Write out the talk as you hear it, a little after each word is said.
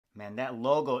Man, that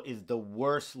logo is the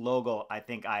worst logo I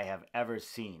think I have ever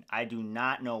seen. I do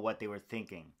not know what they were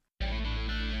thinking. Hi,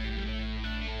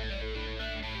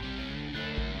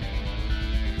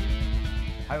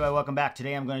 everybody, welcome back.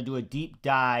 Today I'm going to do a deep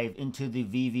dive into the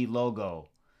Veve logo.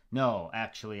 No,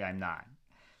 actually, I'm not.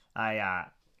 I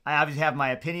obviously have my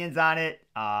opinions on it,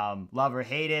 love or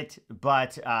hate it,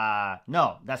 but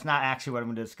no, that's not actually what I'm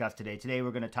going to discuss today. Today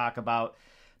we're going to talk about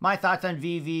my thoughts on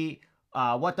Veve,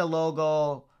 what the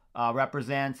logo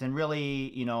represents, and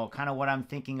really, kind of what I'm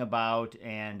thinking about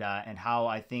and how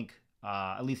I think,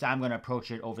 at least I'm going to approach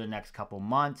it over the next couple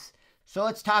months. So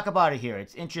let's talk about it here.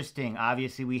 It's interesting.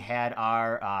 Obviously, we had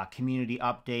our community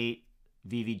update.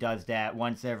 Veve does that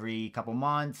once every couple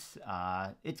months.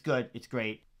 It's good. It's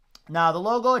great. Now, the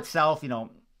logo itself,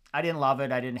 I didn't love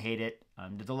it. I didn't hate it.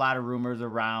 There's a lot of rumors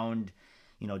around,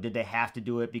 did they have to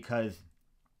do it because,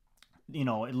 it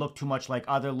looked too much like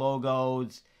other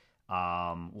logos?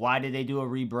 Why did they do a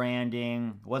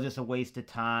rebranding? Was this a waste of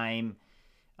time?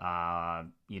 Et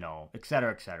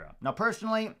cetera, et cetera. Now,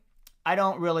 personally, I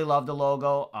don't really love the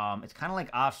logo. It's kind of like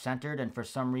off-centered, and for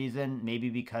some reason, maybe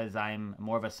because I'm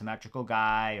more of a symmetrical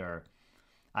guy, or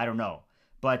I don't know.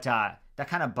 But that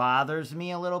kind of bothers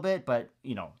me a little bit. But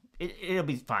it'll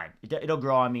be fine. It'll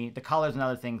grow on me. The colors and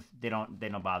other things, they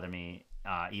don't bother me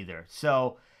either.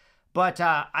 So, but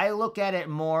I look at it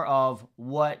more of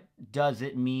what does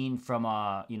it mean from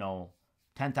a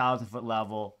 10,000 foot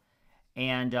level.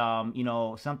 And,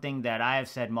 something that I have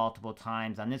said multiple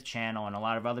times on this channel and a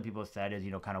lot of other people have said is,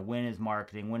 kind of when is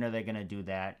marketing? When are they going to do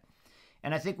that?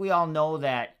 And I think we all know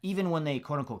that even when they,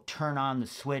 quote unquote, turn on the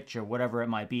switch or whatever it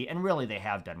might be, and really they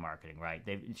have done marketing, right?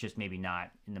 It's just maybe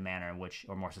not in the manner in which,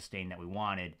 or more sustained that we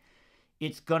wanted.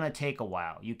 It's going to take a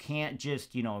while. You can't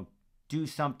just, do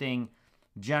something,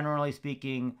 generally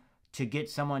speaking, to get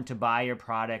someone to buy your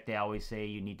product. They always say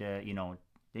you need to,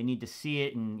 they need to see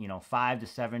it in 5 to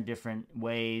 7 different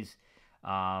ways,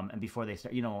 and before they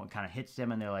start, it kind of hits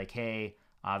them, and they're like, "Hey,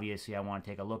 obviously, I want to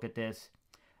take a look at this,"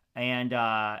 and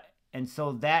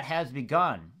so that has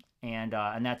begun, and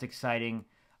that's exciting.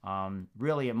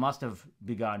 Really, it must have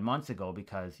begun months ago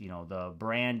because the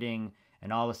branding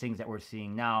and all the things that we're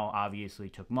seeing now obviously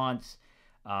took months,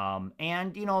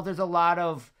 and there's a lot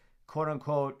of quote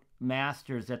unquote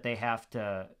masters that they have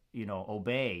to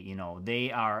obey.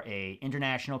 They are a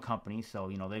international company,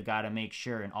 so they've got to make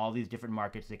sure in all these different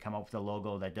markets they come up with a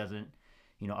logo that doesn't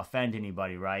offend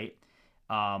anybody, right?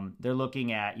 They're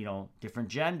looking at different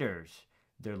genders,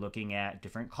 they're looking at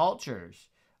different cultures,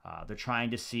 they're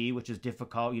trying to see, which is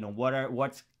difficult,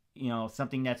 what's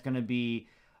something that's going to be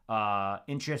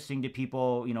interesting to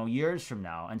people years from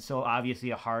now. And so obviously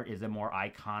a heart is a more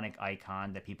iconic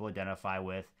icon that people identify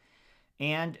with.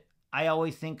 And I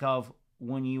always think of,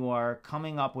 when you are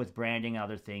coming up with branding and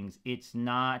other things, it's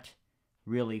not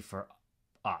really for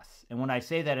us. And when I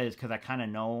say that is because I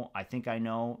think I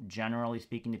know, generally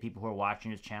speaking, to people who are watching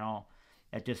this channel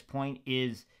at this point,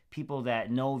 is people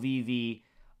that know Veve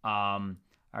are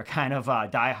kind of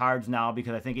diehards now,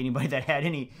 because I think anybody that had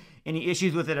any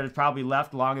issues with it has probably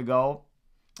left long ago.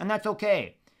 And that's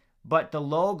okay. But the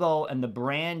logo and the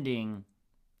branding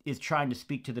is trying to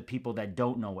speak to the people that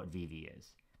don't know what Veve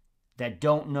is, that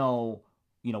don't know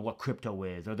what crypto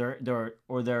is, or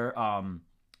they're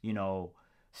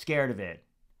scared of it.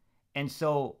 And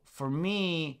so for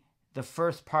me, the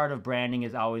first part of branding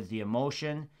is always the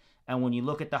emotion. And when you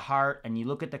look at the heart and you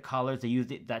look at the colors, they use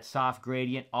that soft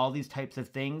gradient, all these types of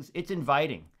things, it's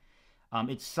inviting.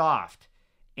 It's soft.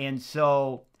 And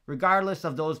so regardless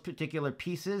of those particular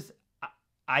pieces,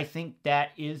 I think that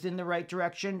is in the right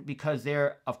direction, because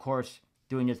they're, of course,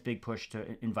 doing this big push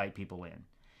to invite people in.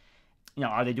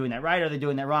 Are they doing that right? Are they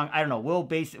doing that wrong? I don't know.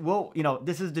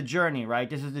 This is the journey, right?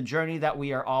 This is the journey that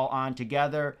we are all on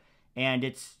together. And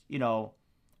it's,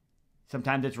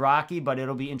 sometimes it's rocky, but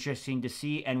it'll be interesting to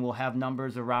see. And we'll have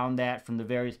numbers around that from the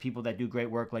various people that do great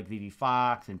work, like Veve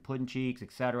Fox and Puddin' Cheeks,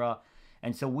 etc.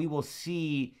 And so we will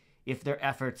see if their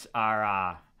efforts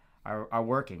are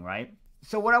working, right?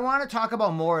 So what I want to talk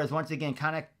about more is, once again,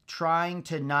 kind of trying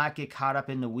to not get caught up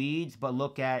in the weeds, but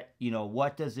look at,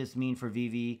 what does this mean for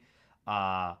Veve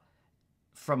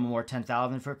from a more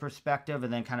 10,000 foot perspective,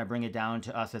 and then kind of bring it down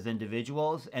to us as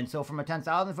individuals. And so from a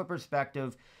 10,000 foot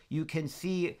perspective, you can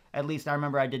see, at least I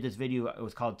remember I did this video, it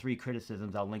was called 3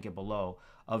 Criticisms, I'll link it below,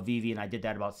 of Veve, and I did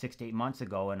that about 6 to 8 months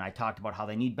ago, and I talked about how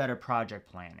they need better project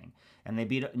planning, and they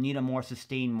need a more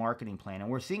sustained marketing plan,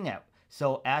 and we're seeing that.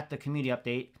 So at the community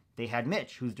update, they had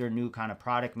Mitch, who's their new kind of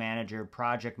product manager,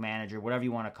 project manager, whatever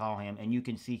you want to call him, and you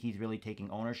can see he's really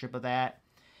taking ownership of that.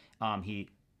 He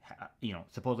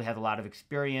supposedly has a lot of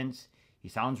experience. He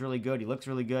sounds really good. He looks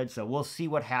really good. So we'll see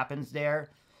what happens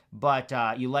there. But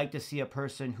you like to see a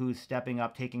person who's stepping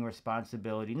up, taking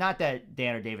responsibility. Not that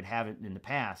Dan or David haven't in the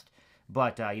past,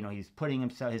 but he's putting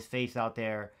his face out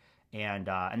there, and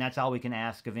that's all we can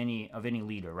ask of any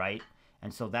leader, right?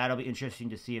 And so that'll be interesting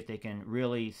to see if they can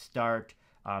really start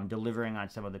delivering on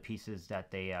some of the pieces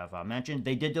that they have mentioned.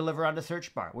 They did deliver on the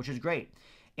search bar, which is great.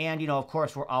 And of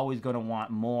course, we're always going to want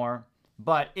more.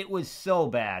 But it was so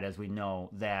bad, as we know,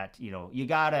 that, you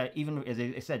gotta, even as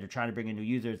I said, they're trying to bring in new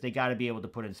users, they gotta be able to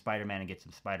put in Spider-Man and get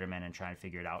some Spider-Man and try and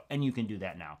figure it out. And you can do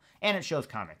that now. And it shows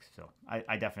comics, so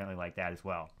I definitely like that as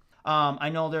well. I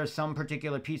know there's some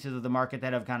particular pieces of the market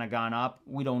that have kind of gone up.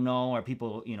 We don't know, are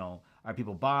people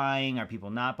buying, are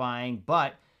people not buying?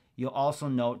 But you'll also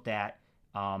note that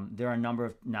there are a number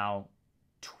of now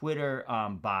Twitter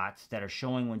bots that are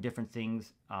showing when different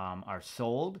things are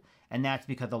sold. And that's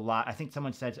because I think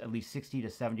someone said at least 60 to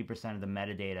 70% of the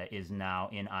metadata is now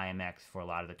in IMX for a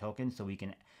lot of the tokens, so we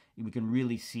can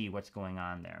really see what's going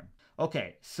on there.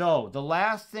 Okay, so the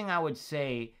last thing I would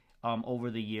say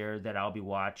over the year that I'll be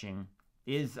watching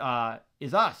is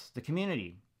us, the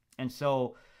community. And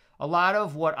so a lot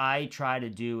of what I try to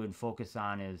do and focus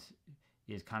on is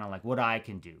kind of like what I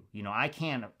can do. I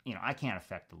can't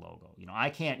affect the logo. I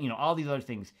can't, all these other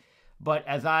things. But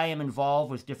as I am involved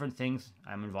with different things,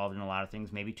 I'm involved in a lot of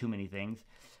things, maybe too many things.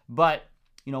 But,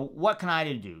 what can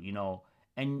I do?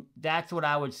 And that's what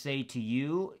I would say to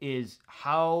you is,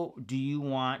 how do you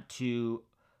want to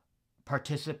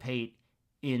participate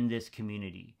in this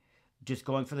community? Just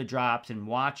going for the drops and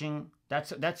watching,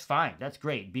 that's fine. That's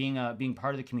great. Being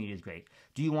part of the community is great.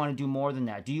 Do you want to do more than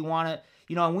that? Do you want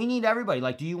to, and we need everybody.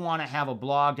 Like, do you want to have a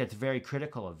blog that's very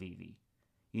critical of Veve?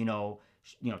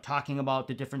 Talking about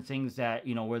the different things that,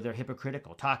 where they're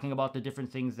hypocritical, talking about the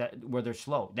different things where they're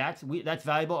slow. That's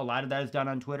valuable. A lot of that is done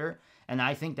on Twitter, and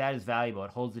I think that is valuable.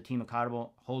 It holds the team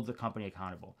accountable, holds the company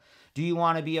accountable. Do you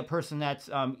want to be a person that's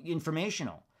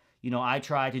informational? I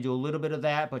try to do a little bit of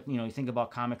that, but, you think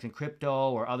about comics and crypto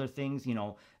or other things,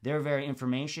 they're very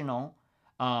informational.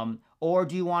 Or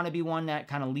do you want to be one that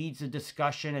kind of leads the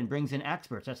discussion and brings in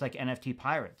experts? That's like NFT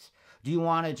Pirates. Do you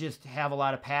want to just have a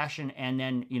lot of passion and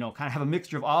then, kind of have a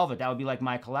mixture of all of it? That would be like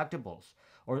My Collectibles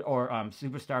or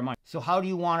Superstar Money. So how do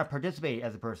you want to participate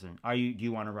as a person? Do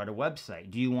you want to run a website?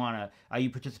 Are you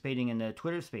participating in the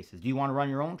Twitter Spaces? Do you want to run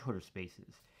your own Twitter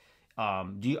Spaces?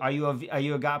 Are you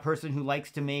a person who likes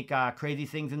to make crazy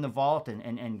things in the vault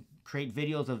and create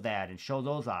videos of that and show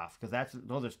those off? Because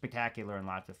those are spectacular and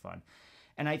lots of fun.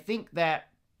 And I think that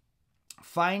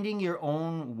finding your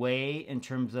own way in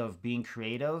terms of being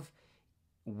creative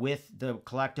with the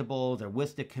collectibles or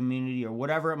with the community or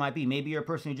whatever it might be. Maybe you're a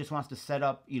person who just wants to set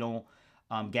up,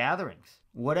 gatherings.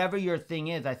 Whatever your thing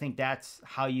is, I think that's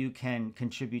how you can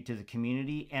contribute to the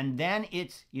community. And then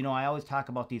it's, I always talk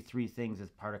about these three things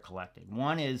as part of collecting.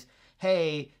 One is,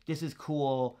 hey, this is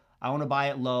cool. I want to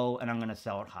buy it low and I'm going to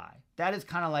sell it high. That is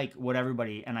kind of like what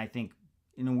everybody, and I think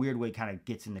in a weird way, kind of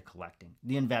gets into collecting,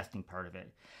 the investing part of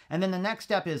it. And then the next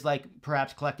step is like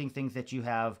perhaps collecting things that you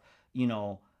have,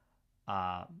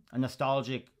 a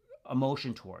nostalgic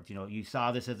emotion towards. You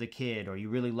saw this as a kid, or you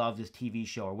really love this TV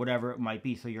show, or whatever it might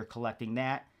be, so you're collecting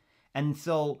that. And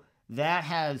so that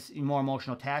has more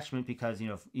emotional attachment because,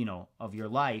 of your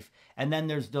life. And then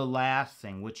there's the last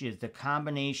thing, which is the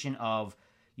combination of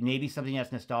maybe something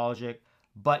that's nostalgic,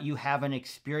 but you have an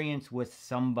experience with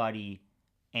somebody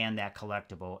and that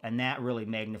collectible, and that really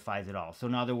magnifies it all. So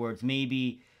in other words,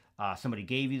 maybe somebody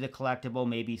gave you the collectible,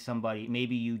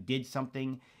 maybe you did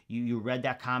something, you read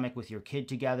that comic with your kid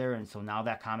together, and so now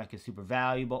that comic is super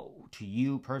valuable to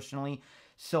you personally.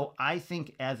 So I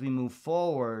think as we move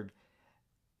forward,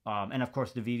 and of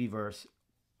course the Veveverse,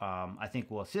 I think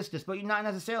will assist us, but not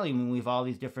necessarily. I mean, we have all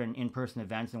these different in-person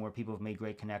events and where people have made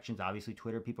great connections. Obviously,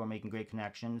 Twitter, people are making great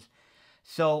connections.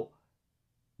 So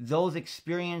those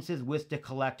experiences with the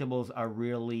collectibles are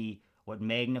really what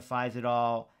magnifies it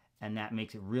all, and that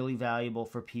makes it really valuable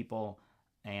for people.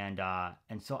 And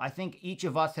so I think each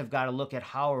of us have got to look at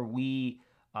how are we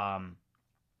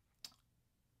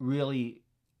really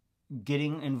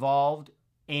getting involved,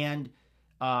 and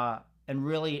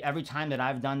really every time that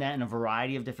I've done that in a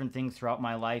variety of different things throughout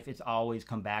my life, it's always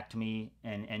come back to me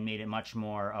and made it much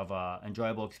more of a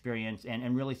enjoyable experience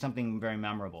and really something very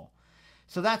memorable.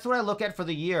 So that's what I look at for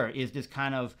the year, is this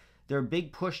kind of their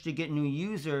big push to get new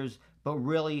users, but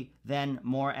really then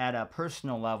more at a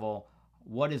personal level,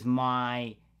 what is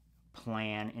my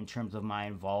plan in terms of my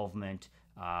involvement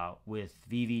with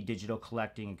Veve, digital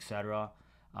collecting, etc.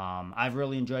 I've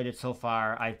really enjoyed it so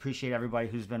far. I appreciate everybody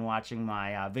who's been watching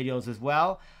my videos as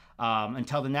well.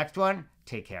 Until the next one,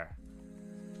 take care.